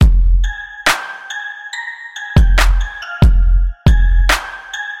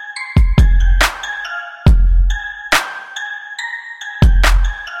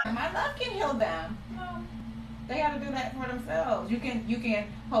You can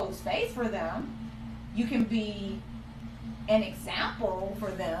hold space for them. You can be an example for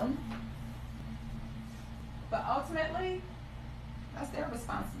them. But ultimately, that's their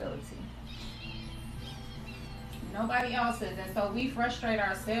responsibility. Nobody else's. And so we frustrate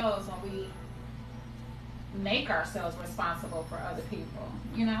ourselves when we make ourselves responsible for other people,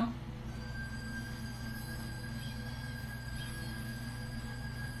 you know?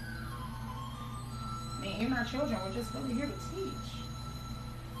 I mean, even our children, we're just really here to teach.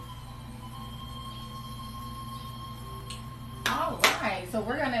 All right, so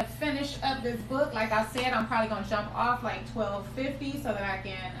we're gonna finish up this book. Like I said, I'm probably gonna jump off like 12:50 so that I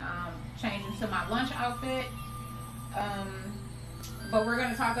can change into my lunch outfit. But we're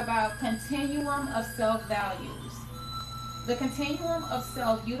gonna talk about continuum of self-values. The continuum of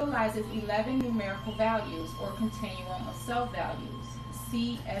self utilizes 11 numerical values, or continuum of self-values,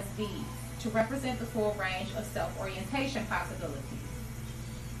 CSV, to represent the full range of self-orientation possibilities.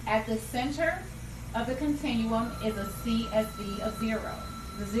 At the center of the continuum is a CSV of 0.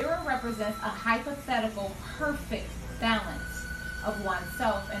 The 0 represents a hypothetical perfect balance of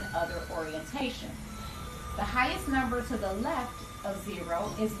oneself and other orientation. The highest number to the left of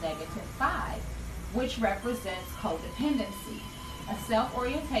 0 is -5, which represents codependency, a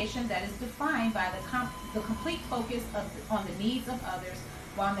self-orientation that is defined by the complete focus on the needs of others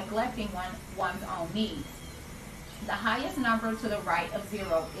while neglecting one's own needs. The highest number to the right of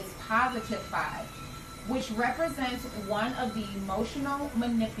 0 is +5, which represents one of the emotional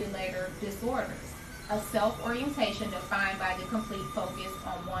manipulator disorders, a self-orientation defined by the complete focus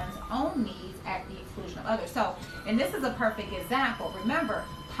on one's own needs at the exclusion of others. So, and this is a perfect example. Remember,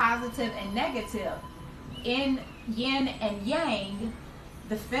 positive and negative. In yin and yang,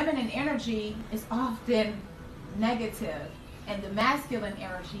 the feminine energy is often negative and the masculine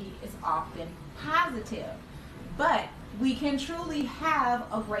energy is often positive. But we can truly have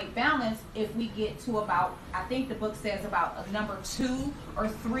a great balance if we get to about, I think the book says about a number 2 or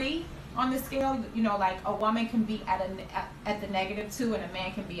 3 on the scale. You know, like a woman can be at the -2 and a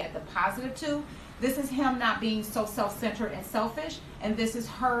man can be at the +2. This is him not being so self-centered and selfish, and this is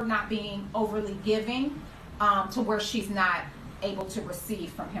her not being overly giving to where she's not able to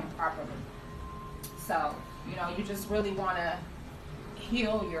receive from him properly. So, you know, you just really want to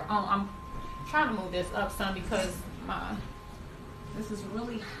heal your own. I'm trying to move this up some because this is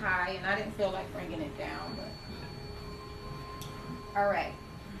really high and I didn't feel like bringing it down. But all right,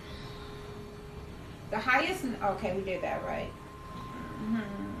 the highest. Okay, we did that right.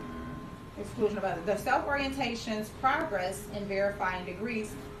 Exclusion of others. The self-orientation's progress in verifying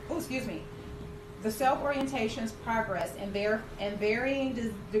degrees. Oh, excuse me. The self-orientation's progress in varying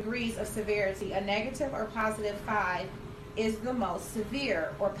degrees of severity, a negative or +5, is the most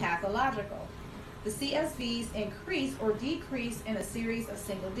severe or pathological. The CSVs increase or decrease in a series of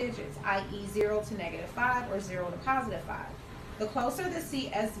single digits, i.e. 0 to -5 or 0 to +5. The closer the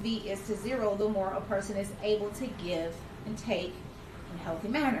CSV is to 0, the more a person is able to give and take in a healthy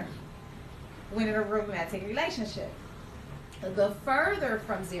manner when in a romantic relationship. The further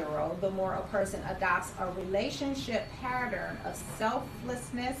from 0, the more a person adopts a relationship pattern of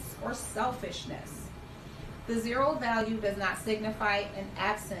selflessness or selfishness. The 0 value does not signify an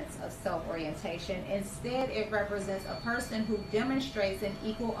absence of self-orientation. Instead, it represents a person who demonstrates an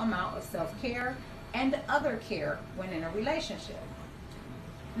equal amount of self-care and other care when in a relationship.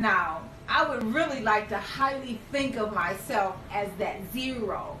 Now, I would really like to highly think of myself as that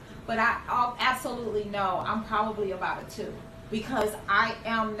 0, but I'll absolutely know I'm probably about a 2. Because I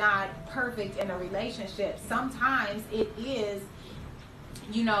am not perfect in a relationship. Sometimes it is,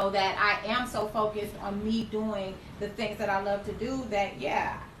 you know, that I am so focused on me doing the things that I love to do that,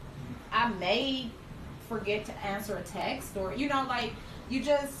 yeah, I may forget to answer a text, or, you know, like, you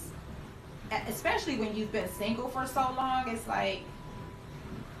just, especially when you've been single for so long, it's like,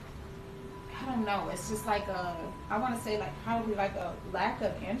 I don't know, it's just like I want to say like probably like a lack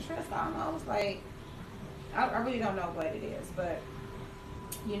of interest almost, like, I really don't know what it is, but,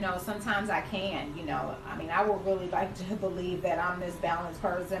 you know, sometimes I can, you know, I mean, I would really like to believe that I'm this balanced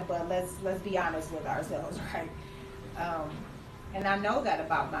person, but let's be honest with ourselves, right? And I know that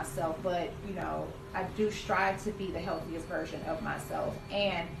about myself, but, you know, I do strive to be the healthiest version of myself,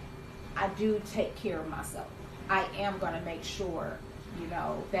 and I do take care of myself. I am going to make sure, you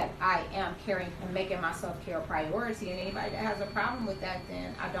know, that I am caring and making my self-care a priority, and anybody that has a problem with that,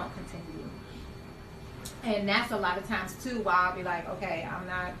 then I don't continue. And that's a lot of times too why I'll be like, okay,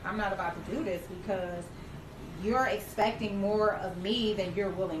 I'm not about to do this, because you're expecting more of me than you're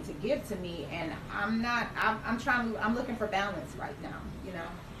willing to give to me, and I'm looking for balance right now, you know.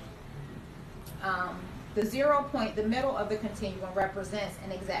 The 0 point, the middle of the continuum, represents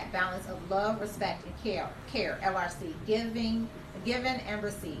an exact balance of love, respect, and care, LRC, given and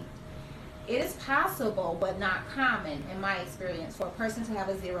received. It is possible, but not common, in my experience, for a person to have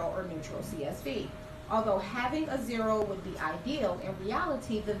a 0 or neutral CSV. Although having a 0 would be ideal, in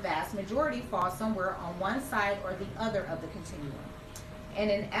reality, the vast majority falls somewhere on one side or the other of the continuum. In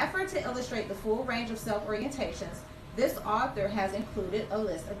an effort to illustrate the full range of self-orientations, this author has included a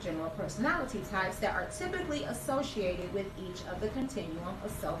list of general personality types that are typically associated with each of the continuum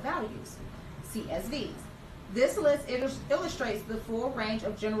of self-values, CSVs. This list illustrates the full range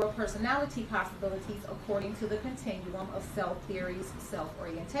of general personality possibilities according to the continuum of self-theory's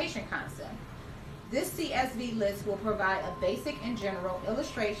self-orientation concept. This CSV list will provide a basic and general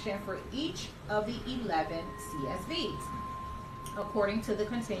illustration for each of the 11 CSVs, according to the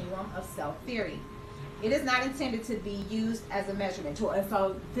continuum of self-theory. It is not intended to be used as a measurement tool. And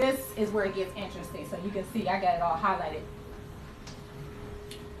so this is where it gets interesting. So you can see I got it all highlighted.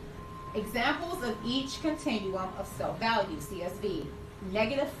 Examples of each continuum of self-value, CSV.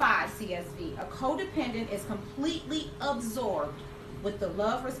 -5 CSV. A codependent is completely absorbed with the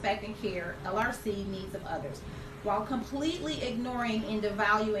love, respect, and care, LRC, needs of others, while completely ignoring and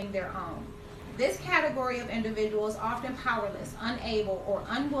devaluing their own. This category of individual is often powerless, unable, or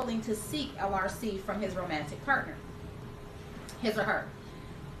unwilling to seek LRC from his romantic partner, his or her.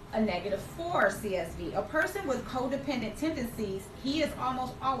 A -4 CSV. A person with codependent tendencies, he is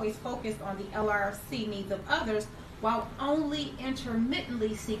almost always focused on the LRC needs of others while only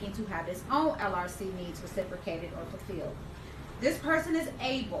intermittently seeking to have his own LRC needs reciprocated or fulfilled. This person is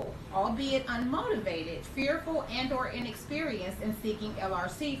able, albeit unmotivated, fearful, and/or inexperienced in seeking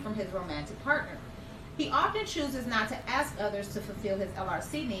LRC from his romantic partner. He often chooses not to ask others to fulfill his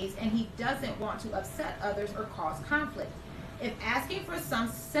LRC needs, and he doesn't want to upset others or cause conflict. If asking for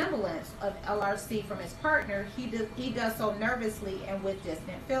some semblance of LRC from his partner, he does so nervously and with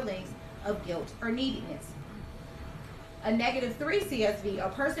distant feelings of guilt or neediness. A -3 CSV, a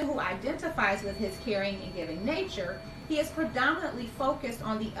person who identifies with his caring and giving nature. He is predominantly focused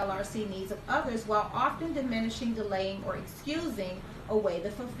on the LRC needs of others while often diminishing, delaying, or excusing away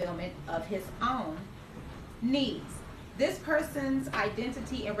the fulfillment of his own needs. This person's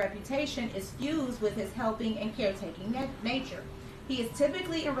identity and reputation is fused with his helping and caretaking nature. He is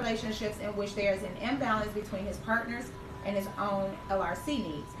typically in relationships in which there is an imbalance between his partners and his own LRC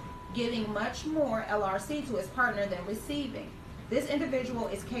needs, giving much more LRC to his partner than receiving. This individual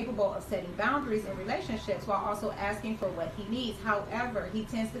is capable of setting boundaries in relationships while also asking for what he needs. However, he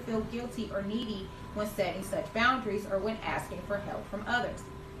tends to feel guilty or needy when setting such boundaries or when asking for help from others.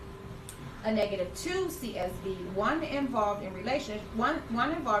 A -2 CSV, one involved in relationships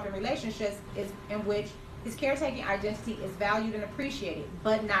is in which his caretaking identity is valued and appreciated,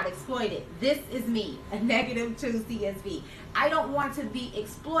 but not exploited. This is me, a -2 CSV. I don't want to be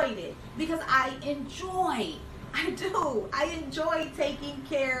exploited because I enjoy taking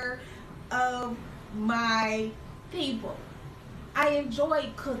care of my people. I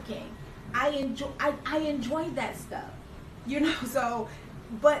enjoy cooking. I enjoy that stuff. So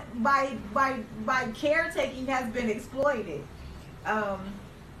but my caretaking has been exploited.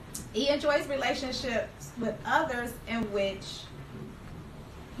 He enjoys relationships with others in which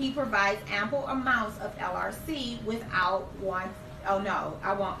he provides ample amounts of LRC without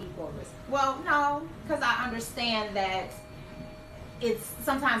I want equal risk. Well, no, because I understand that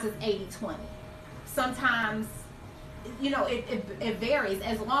sometimes it's 80-20. Sometimes, it varies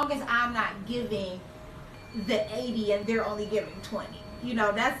as long as I'm not giving the 80 and they're only giving 20.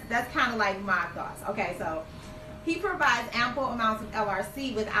 That's kind of like my thoughts. Okay, so he provides ample amounts of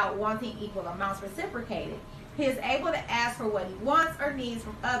LRC without wanting equal amounts reciprocated. He is able to ask for what he wants or needs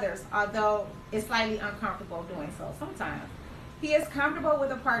from others, although it's slightly uncomfortable doing so sometimes. He is comfortable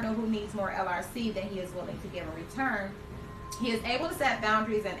with a partner who needs more LRC than he is willing to give in return. He is able to set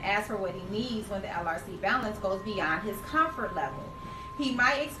boundaries and ask for what he needs when the LRC balance goes beyond his comfort level. He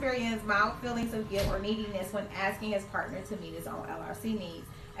might experience mild feelings of guilt or neediness when asking his partner to meet his own LRC needs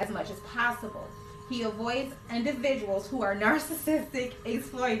as much as possible. He avoids individuals who are narcissistic,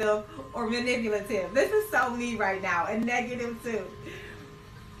 exploitive, or manipulative. This is so me right now, a -2.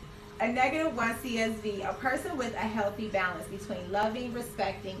 A -1 CSV, a person with a healthy balance between loving,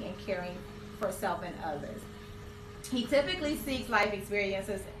 respecting, and caring for self and others. He typically seeks life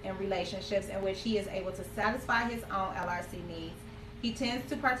experiences and relationships in which he is able to satisfy his own LRC needs. He tends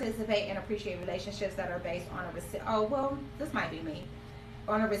to participate and appreciate relationships that are based on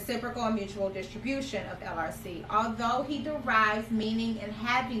on a reciprocal and mutual distribution of LRC. Although he derives meaning and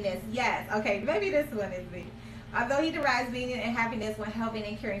happiness, yes, okay, maybe this one is me. Although he derives meaning and happiness when helping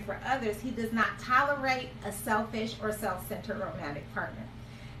and caring for others, he does not tolerate a selfish or self-centered romantic partner.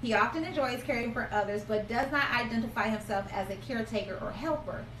 He often enjoys caring for others, but does not identify himself as a caretaker or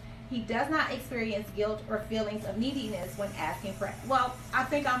helper. He does not experience guilt or feelings of neediness when asking for. Well, I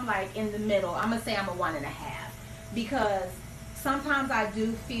think I'm like in the middle. I'm gonna say I'm a 1.5, because sometimes I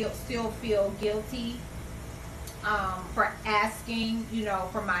do still feel guilty for asking,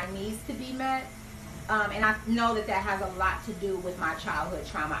 for my needs to be met. And I know that has a lot to do with my childhood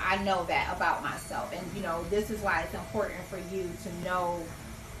trauma. I know that about myself. And, this is why it's important for you to know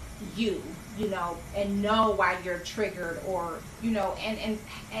and know why you're triggered, or, and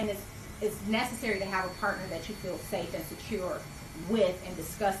it's necessary to have a partner that you feel safe and secure with and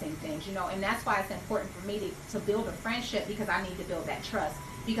discussing things, and that's why it's important for me to build a friendship, because I need to build that trust,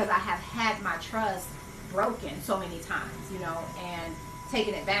 because I have had my trust broken so many times, and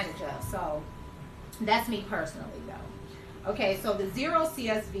taken advantage of. So that's me personally, though. Okay, so the 0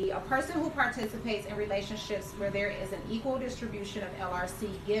 CSV, a person who participates in relationships where there is an equal distribution of LRC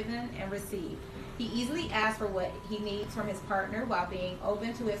given and received. He easily asks for what he needs from his partner while being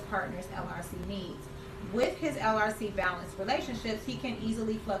open to his partner's LRC needs. With his LRC balanced relationships, he can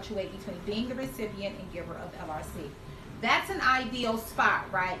easily fluctuate between being the recipient and giver of LRC. That's an ideal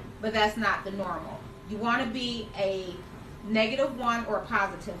spot, right? But that's not the normal. You want to be a -1 or a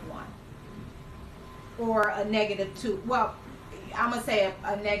 +1. Or a -2. Well, I'm gonna say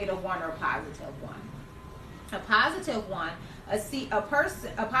a -1 or a +1. A +1, a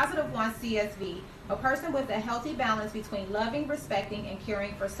 +1 CSV, a person with a healthy balance between loving, respecting, and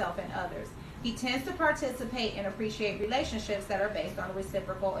caring for self and others. He tends to participate and appreciate relationships that are based on a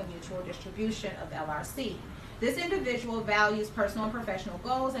reciprocal and mutual distribution of LRC. This individual values personal and professional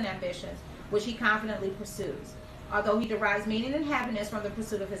goals and ambitions, which he confidently pursues. Although he derives meaning and happiness from the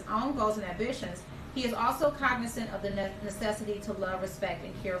pursuit of his own goals and ambitions, he is also cognizant of the necessity to love, respect,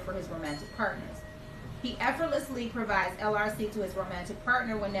 and care for his romantic partners. He effortlessly provides LRC to his romantic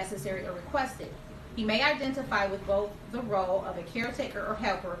partner when necessary or requested. He may identify with both the role of a caretaker or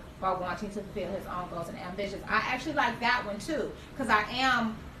helper while wanting to fulfill his own goals and ambitions. I actually like that one too, because I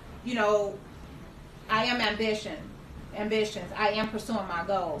am ambitions. I am pursuing my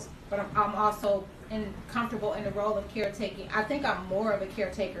goals, but I'm also comfortable in the role of caretaking. I think I'm more of a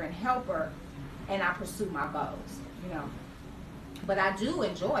caretaker and helper, and I pursue my goals, But I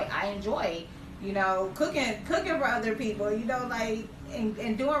enjoy, cooking for other people,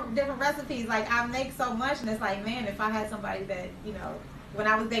 and doing different recipes. Like, I make so much, and it's like, man, if I had somebody that, when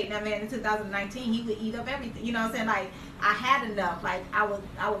I was dating that man in 2019, he would eat up everything. You know what I'm saying? Like, I had enough. Like, I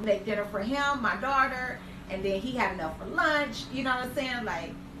would make dinner for him, my daughter, and then he had enough for lunch. You know what I'm saying?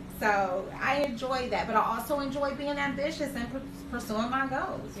 Like, so I enjoy that, but I also enjoy being ambitious and pursuing my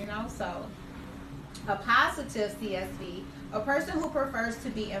goals. So. A positive CSV, a person who prefers to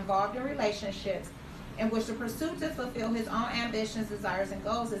be involved in relationships in which the pursuit to fulfill his own ambitions, desires, and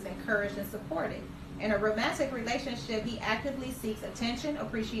goals is encouraged and supported. In a romantic relationship, he actively seeks attention,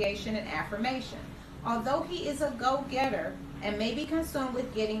 appreciation, and affirmation. Although he is a go-getter and may be consumed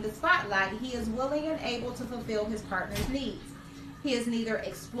with getting the spotlight, he is willing and able to fulfill his partner's needs. He is neither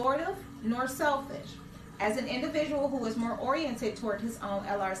exploitive nor selfish. As an individual who is more oriented toward his own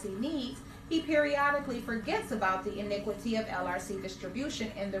LRC needs, he periodically forgets about the iniquity of LRC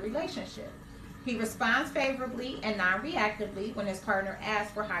distribution in the relationship. He responds favorably and non-reactively when his partner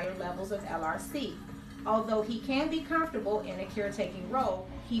asks for higher levels of LRC. Although he can be comfortable in a caretaking role,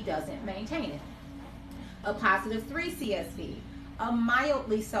 he doesn't maintain it. A +3 CSV, a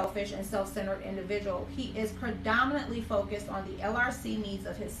mildly selfish and self-centered individual. He is predominantly focused on the LRC needs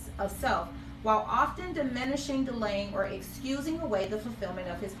of self, while often diminishing, delaying, or excusing away the fulfillment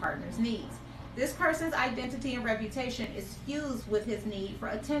of his partner's needs. This person's identity and reputation is fused with his need for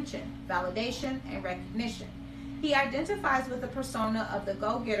attention, validation, and recognition. He identifies with the persona of the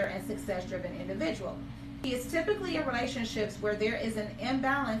go-getter and success-driven individual. He is typically in relationships where there is an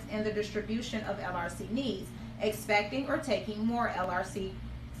imbalance in the distribution of LRC needs, expecting or taking more LRC,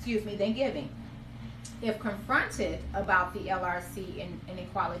 than giving. If confronted about the LRC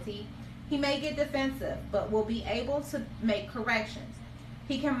inequality, he may get defensive, but will be able to make corrections.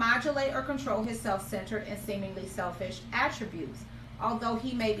 He can modulate or control his self-centered and seemingly selfish attributes. Although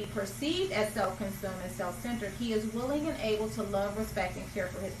he may be perceived as self-consumed and self-centered, he is willing and able to love, respect, and care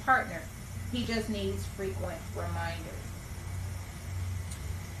for his partner. He just needs frequent reminders.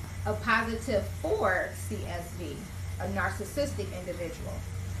 A +4 CSV, a narcissistic individual.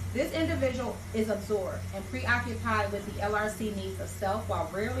 This individual is absorbed and preoccupied with the LRC needs of self while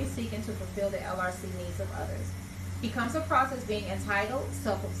rarely seeking to fulfill the LRC needs of others. He comes across as being entitled,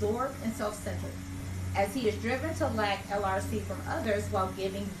 self-absorbed, and self-centered. as he is driven to lack LRC from others while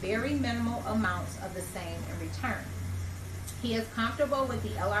giving very minimal amounts of the same in return. He is comfortable with the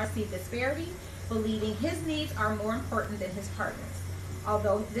LRC disparity, believing his needs are more important than his partner's.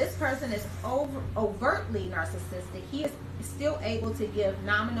 Although this person is overtly narcissistic, he is still able to give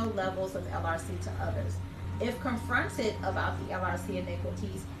nominal levels of LRC to others. If confronted about the LRC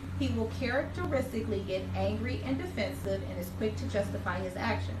iniquities, he will characteristically get angry and defensive and is quick to justify his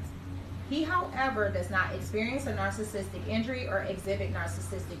actions. He, however, does not experience a narcissistic injury or exhibit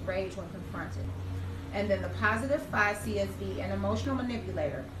narcissistic rage when confronted. And then the positive 5 CSB, an emotional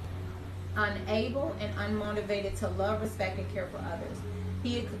manipulator, unable and unmotivated to love, respect, and care for others.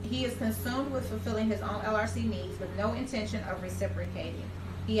 He is consumed with fulfilling his own LRC needs with no intention of reciprocating.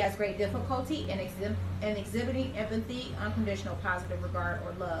 He has great difficulty in exhibiting empathy, unconditional positive regard,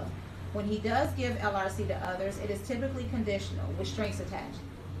 or love. When he does give LRC to others, it is typically conditional, with strings attached.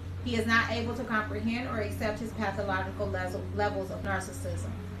 He is not able to comprehend or accept his pathological levels of narcissism.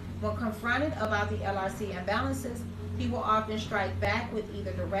 When confronted about the LRC imbalances, he will often strike back with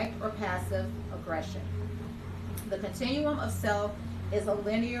either direct or passive aggression. The continuum of self is a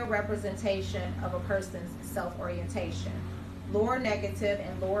linear representation of a person's self-orientation. Lower negative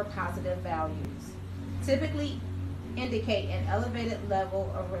and lower positive values typically indicate an elevated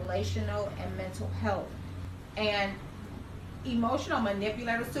level of relational and mental health. And emotional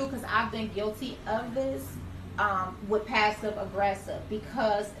manipulators too, because I've been guilty of this with passive aggressive,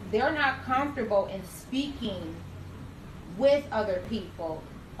 because they're not comfortable in speaking with other people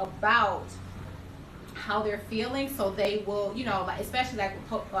about how they're feeling, so they will, like, especially like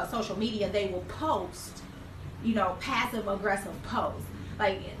with social media, they will post, passive aggressive posts.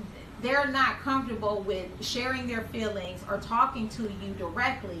 Like, they're not comfortable with sharing their feelings or talking to you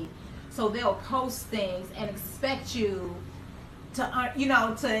directly, so they'll post things and expect you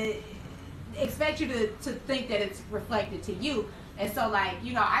to expect you to think that it's reflected to you. And so, like,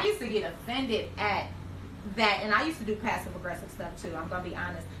 I used to get offended at that, and I used to do passive aggressive stuff too. I'm gonna be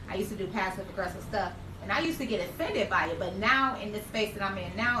honest. I used to do passive aggressive stuff, and I used to get offended by it. But now, in this space that I'm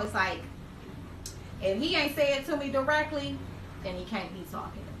in now, it's like, if he ain't say it to me directly, then he can't be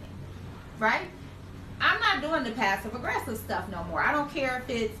talking to me, right? I'm not doing the passive aggressive stuff no more. I don't care if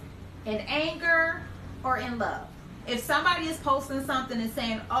it's in anger or in love. If somebody is posting something and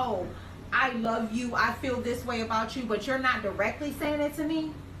saying, "Oh, I love you, I feel this way about you," but you're not directly saying it to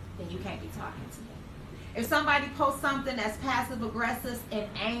me, then you can't be talking to me. If somebody posts something that's passive aggressive in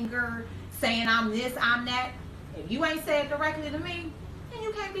anger, saying I'm this, I'm that, if you ain't say it directly to me, then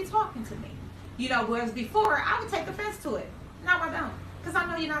you can't be talking to me. Whereas before, I would take offense to it. Now I don't, because I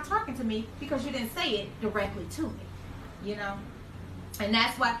know you're not talking to me because you didn't say it directly to me, And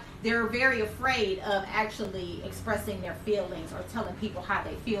that's why they're very afraid of actually expressing their feelings or telling people how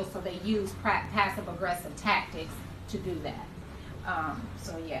they feel, so they use passive aggressive tactics to do that.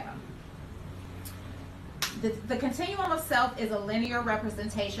 So yeah. The continuum of self is a linear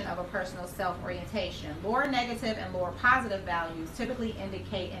representation of a personal self-orientation. Lower negative and lower positive values typically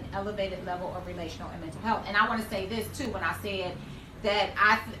indicate an elevated level of relational and mental health. And I want to say this too, when I said that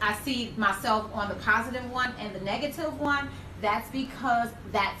I see myself on the positive one and the negative one, that's because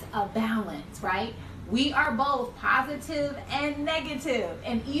that's a balance, right? We are both positive and negative.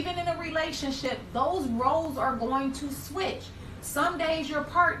 And even in a relationship, those roles are going to switch. Some days your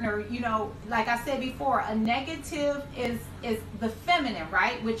partner, like I said before, a negative is the feminine,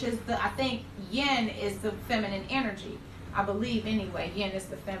 right? Which is I think yin is the feminine energy. I believe anyway, yin is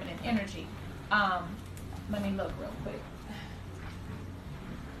the feminine energy. Let me look real quick.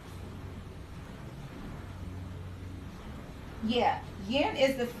 Yeah, yin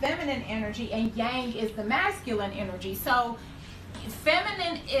is the feminine energy and yang is the masculine energy. So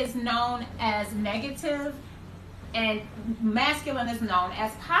feminine is known as negative and masculine is known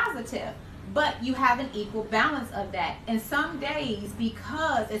as positive, but you have an equal balance of that. And some days,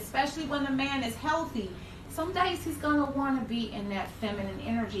 because especially when the man is healthy, some days he's gonna want to be in that feminine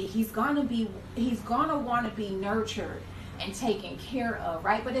energy. He's gonna want to be nurtured and taken care of,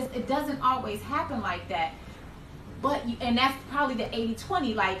 right? But it doesn't always happen like that. But and that's probably the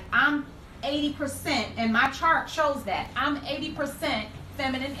 80-20. Like, I'm 80%, and my chart shows that I'm 80%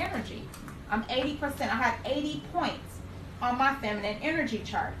 feminine energy. I'm 80%. I have 80 points on my feminine energy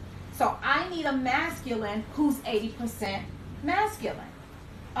chart. So I need a masculine who's 80% masculine,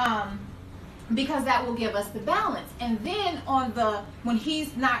 because that will give us the balance. And then when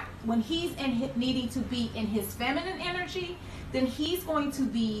he's needing to be in his feminine energy, then he's going to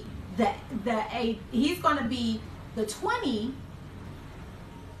be he's going to be the 20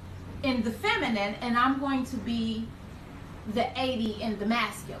 in the feminine, and I'm going to be the 80 in the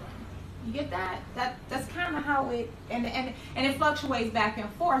masculine. You get that? That's kind of how it and it fluctuates back and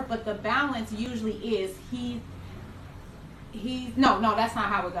forth, but the balance usually is he's no, that's not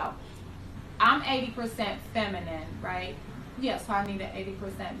how it goes. I'm 80% feminine, right? Yeah, so I need an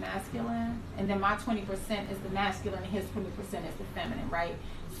 80% masculine, and then my 20% is the masculine, and his 20% is the feminine, right?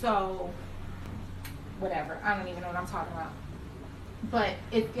 So whatever, I don't even know what I'm talking about, but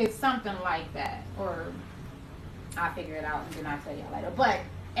it's something like that, or I'll figure it out and then I'll tell y'all later. But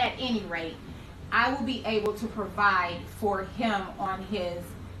at any rate, I will be able to provide for him on his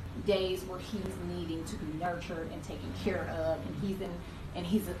days where he's needing to be nurtured and taken care of, and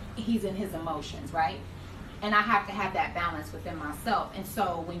he's in his emotions, right? And I have to have that balance within myself. And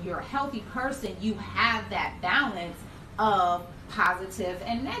so when you're a healthy person, you have that balance of positive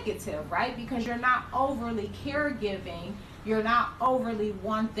and negative, right? Because you're not overly caregiving, you're not overly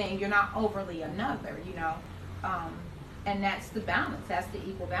one thing, you're not overly another, you know. And that's the balance, that's the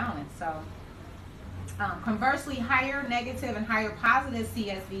equal balance. So conversely, higher negative and higher positive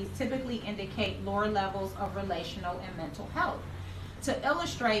CSVs typically indicate lower levels of relational and mental health. To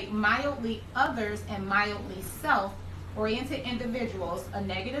illustrate, mildly others and mildly self-oriented individuals, a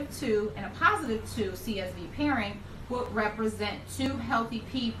 -2 and a +2 CSV pairing would represent two healthy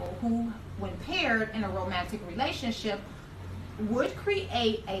people who, when paired in a romantic relationship, would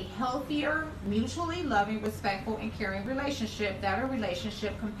create a healthier, mutually loving, respectful, and caring relationship than a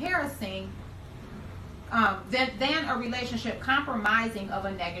relationship than a relationship compromising of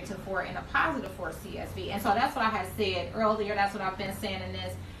a -4 and a +4 CSV. And so that's what I had said earlier. That's what I've been saying in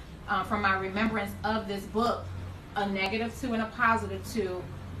this, from my remembrance of this book. A -2 and a +2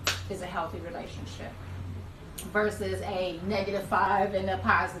 is a healthy relationship, versus a -5 and a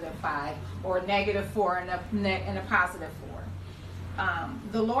 +5, or a -4 and a +4.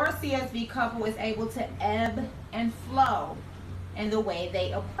 The lower CSV couple is able to ebb and flow in the way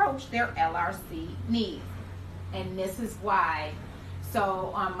they approach their LRC needs. And this is why,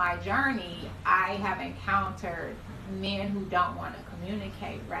 so on my journey, I have encountered men who don't want to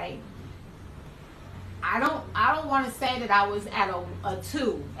communicate, right? I don't want to say that I was at a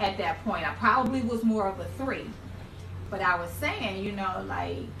 2 at that point. I probably was more of a 3. But I was saying, you know,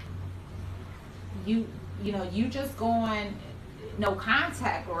 like, you just going no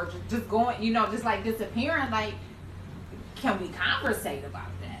contact, or just going, you know, just like disappearing, like, can we conversate about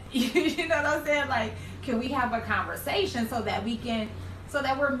that? You know what I'm saying? Like, can we have a conversation so that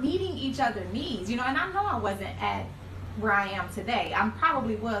we're meeting each other's needs, you know? And I know I wasn't at where I am today. I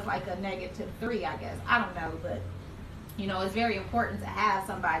probably was like a -3, I guess. I don't know, but you know, it's very important to have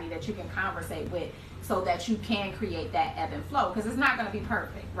somebody that you can conversate with so that you can create that ebb and flow, because it's not going to be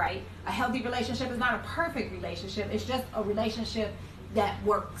perfect, right? A healthy relationship is not a perfect relationship. It's just a relationship that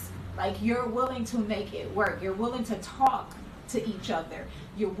works. Like, you're willing to make it work. You're willing to talk to each other.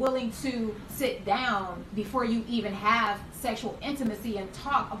 You're willing to sit down before you even have sexual intimacy and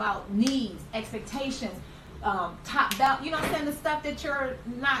talk about needs, expectations, top down, you know what I'm saying, the stuff that are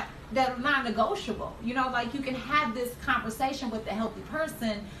not negotiable. You know, like, you can have this conversation with a healthy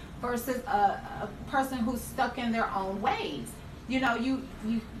person versus a person who's stuck in their own ways. You know,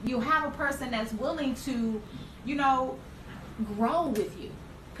 you have a person that's willing to, you know, grow with you,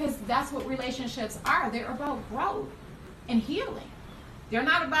 because that's what relationships are. They're about growth and healing. They're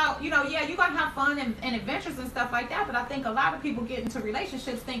not about, you know, yeah, you're going to have fun and adventures and stuff like that, but I think a lot of people get into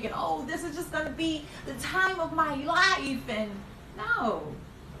relationships thinking, oh, this is just going to be the time of my life. And no,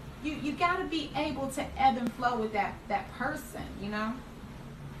 you got to be able to ebb and flow with that person, you know,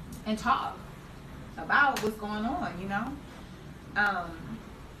 and talk about what's going on, you know.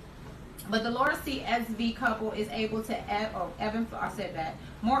 But the lower CSV couple is able to ebb and flow. I said that.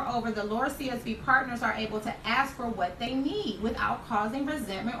 Moreover, the lower CSV partners are able to ask for what they need without causing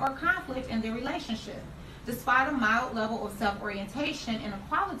resentment or conflict in their relationship. Despite a mild level of self-orientation and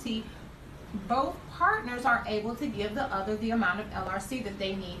equality, both partners are able to give the other the amount of LRC that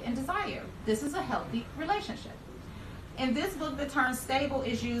they need and desire. This is a healthy relationship. In this book, the term stable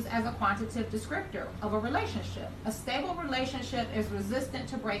is used as a quantitative descriptor of a relationship. A stable relationship is resistant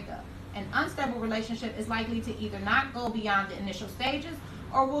to breakup. An unstable relationship is likely to either not go beyond the initial stages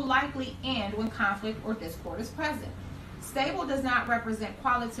or will likely end when conflict or discord is present. Stable does not represent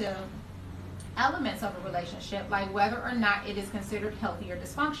qualitative elements of a relationship, like whether or not it is considered healthy or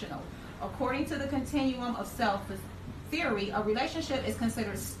dysfunctional. According to the continuum of self theory, a relationship is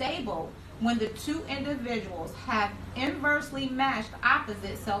considered stable when the two individuals have inversely matched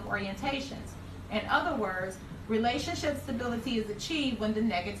opposite self-orientations. In other words, relationship stability is achieved when the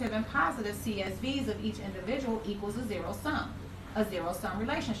negative and positive CSVs of each individual equals a zero sum. A zero-sum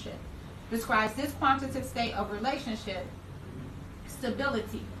relationship describes this quantitative state of relationship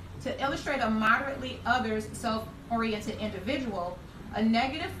stability. To illustrate a moderately others self-oriented individual, a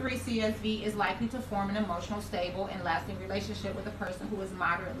 -3 CSV is likely to form an emotional, stable, and lasting relationship with a person who is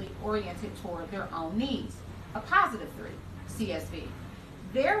moderately oriented toward their own needs. A +3 CSV.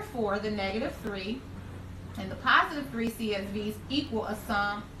 Therefore, the -3 and the +3 CSVs equal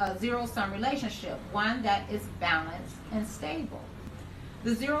a zero-sum relationship, one that is balanced and stable.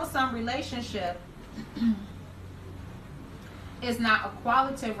 The zero-sum relationship is not a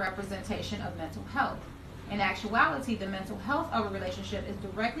qualitative representation of mental health. In actuality, the mental health of a relationship is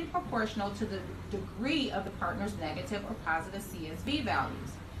directly proportional to the degree of the partner's negative or positive CSV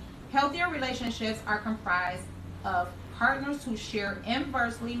values. Healthier relationships are comprised of partners who share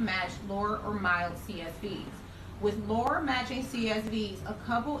inversely matched lower or mild CSVs. With lower matching CSVs, a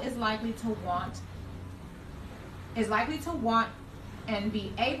couple is likely to want and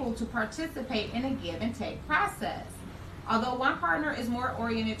be able to participate in a give and take process. Although one partner is more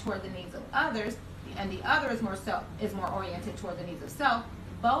oriented toward the needs of others and the other is more oriented toward the needs of self,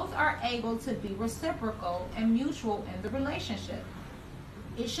 both are able to be reciprocal and mutual in the relationship.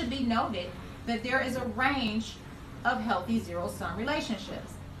 It should be noted that there is a range of healthy zero-sum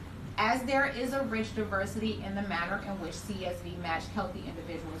relationships, as there is a rich diversity in the manner in which CSV-matched healthy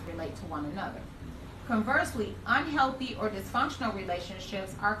individuals relate to one another. Conversely, unhealthy or dysfunctional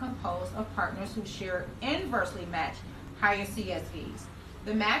relationships are composed of partners who share inversely matched higher CSVs.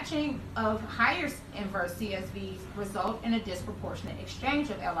 The matching of higher inverse CSVs result in a disproportionate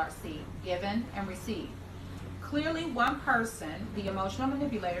exchange of LRC, given and received. Clearly, one person, the emotional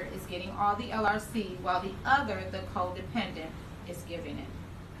manipulator, is getting all the LRC, while the other, the codependent, is giving it.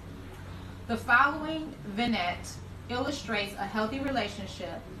 The following vignette illustrates a healthy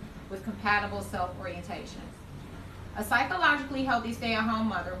relationship with compatible self-orientations. A psychologically healthy stay-at-home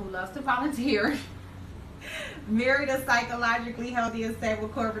mother who loves to volunteer married a psychologically healthy and stable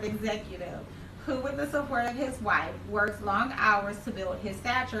corporate executive who, with the support of his wife, works long hours to build his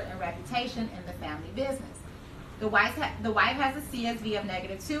stature and reputation in the family business. The wife has a CSV of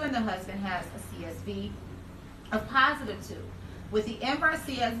 -2 and the husband has a CSV of +2. With the inverse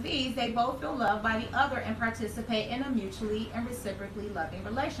CSVs, they both feel loved by the other and participate in a mutually and reciprocally loving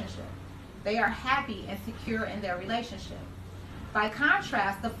relationship. They are happy and secure in their relationship. By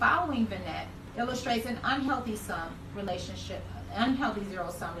contrast, the following vignette illustrates an unhealthy zero-sum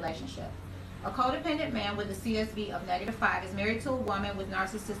relationship. A codependent man with a CSV of -5 is married to a woman with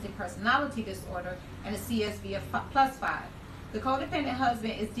narcissistic personality disorder and a CSV of +5. The codependent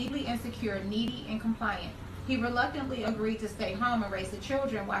husband is deeply insecure, needy, and compliant. He reluctantly agreed to stay home and raise the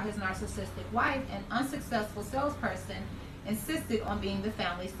children while his narcissistic wife, an unsuccessful salesperson, insisted on being the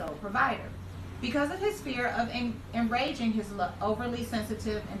family's sole provider. Because of his fear of enraging his overly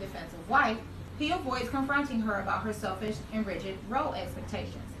sensitive and defensive wife, he avoids confronting her about her selfish and rigid role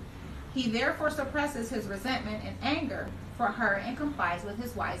expectations. He therefore suppresses his resentment and anger for her and complies with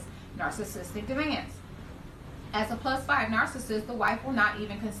his wife's narcissistic demands. As a +5 narcissist, the wife will not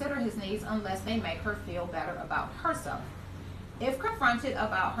even consider his needs unless they make her feel better about herself. If confronted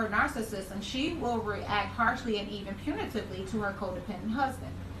about her narcissism, she will react harshly and even punitively to her codependent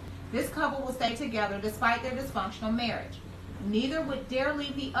husband. This couple will stay together despite their dysfunctional marriage. Neither would dare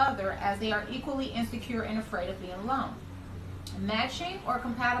leave the other, as they are equally insecure and afraid of being alone. Matching or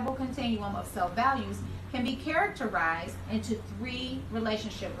compatible continuum of self-values can be characterized into 3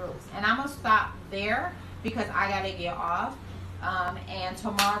 relationship groups. And I'm going to stop there because I got to get off. And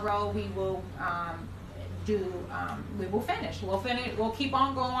tomorrow we will finish. We'll keep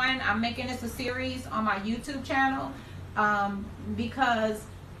on going. I'm making this a series on my YouTube channel because,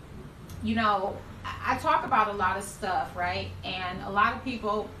 you know, I talk about a lot of stuff, right? And a lot of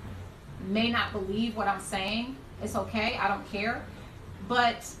people may not believe what I'm saying. It's okay. I don't care.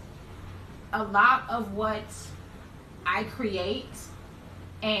 But a lot of what I create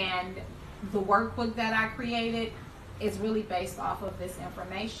and the workbook that I created is really based off of this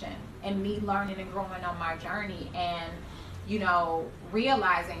information and me learning and growing on my journey and, you know,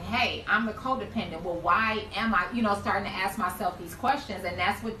 realizing, hey, I'm the codependent. Well, why am I, you know, starting to ask myself these questions? And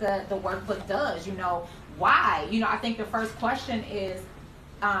that's what the workbook does, you know, why? You know, I think the first question is,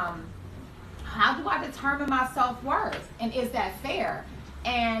 how do I determine my self-worth? And is that fair?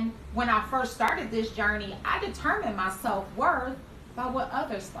 And when I first started this journey, I determined my self-worth by what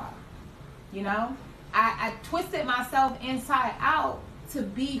others thought. You know, I twisted myself inside out to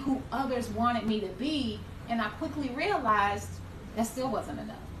be who others wanted me to be, and I quickly realized that still wasn't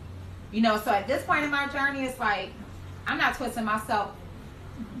enough. You know, so at this point in my journey, it's like, I'm not twisting myself.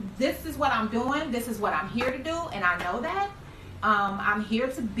 This is what I'm doing. This is what I'm here to do, and I know that. I'm here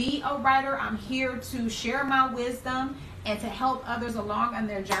to be a writer. I'm here to share my wisdom and to help others along on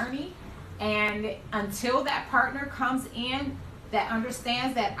their journey. And until that partner comes in that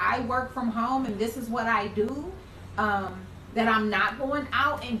understands that I work from home and this is what I do, that I'm not going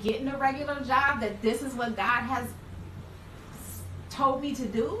out and getting a regular job, that this is what God has told me to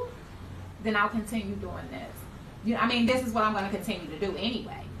do, then I'll continue doing this. You know, I mean, this is what I'm going to continue to do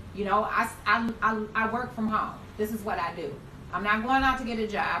anyway. You know, I work from home. This is what I do. I'm not going out to get a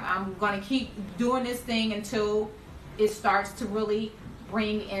job. I'm going to keep doing this thing until it starts to really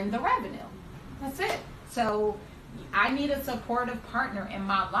bring in the revenue. That's it. So I need a supportive partner in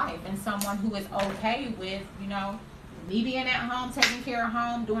my life, and someone who is okay with, you know, me being at home, taking care of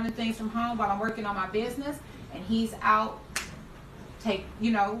home, doing the things from home while I'm working on my business, and he's out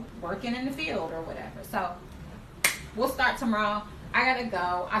working in the field or whatever. So we'll start tomorrow. I gotta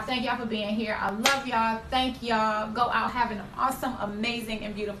go. I thank y'all for being here. I love y'all. Thank y'all. Go out, have an awesome, amazing,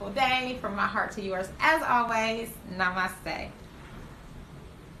 and beautiful day. From my heart to yours, as always. Namaste.